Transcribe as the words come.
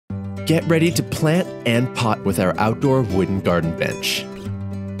Get ready to plant and pot with our outdoor wooden garden bench.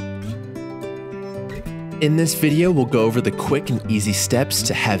 In this video, we'll go over the quick and easy steps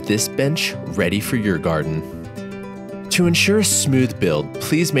to have this bench ready for your garden. To ensure a smooth build,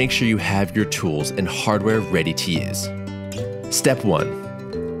 please make sure you have your tools and hardware ready to use. Step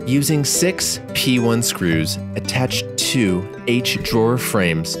 1. Using 6 P1 screws, attach 2 H drawer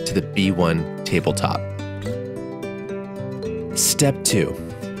frames to the B1 tabletop. Step 2.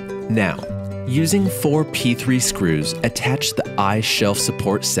 Now, using 4 P3 screws, attach the I shelf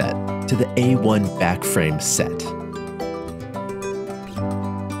support set to the A1 back frame set.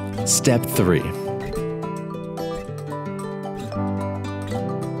 Step 3.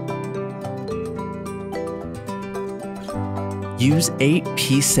 Use 8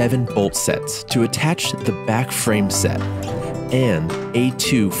 P7 bolt sets to attach the back frame set and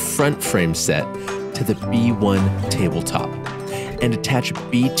A2 front frame set to the B1 tabletop, and attach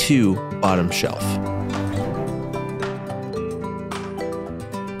B2 bottom shelf.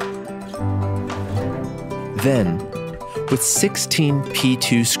 Then, with 16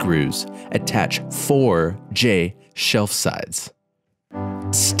 P2 screws, attach 4 J shelf sides.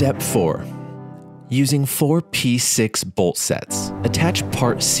 Step 4. Using 4 P6 bolt sets, attach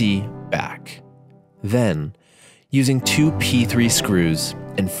part C back. Then, using 2 P3 screws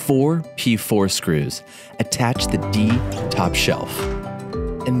and 4 P4 screws, attach the D top shelf.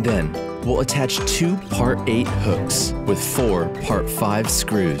 And then, we'll attach 2 part 8 hooks with 4 part 5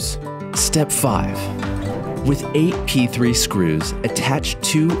 screws. Step 5. With 8 P3 screws, attach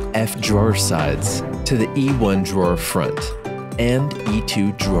 2 F drawer sides to the E1 drawer front and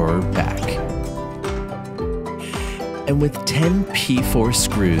E2 drawer back. And with 10 P4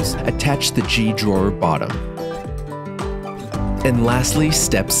 screws, attach the G drawer bottom. And lastly,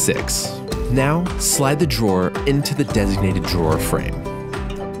 step 6. Now, slide the drawer into the designated drawer frame.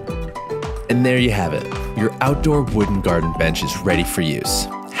 And there you have it. Your outdoor wooden garden bench is ready for use.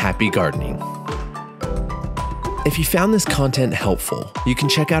 Happy gardening. If you found this content helpful, you can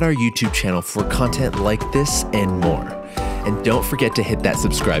check out our YouTube channel for content like this and more. And don't forget to hit that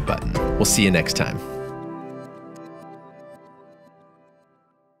subscribe button. We'll see you next time.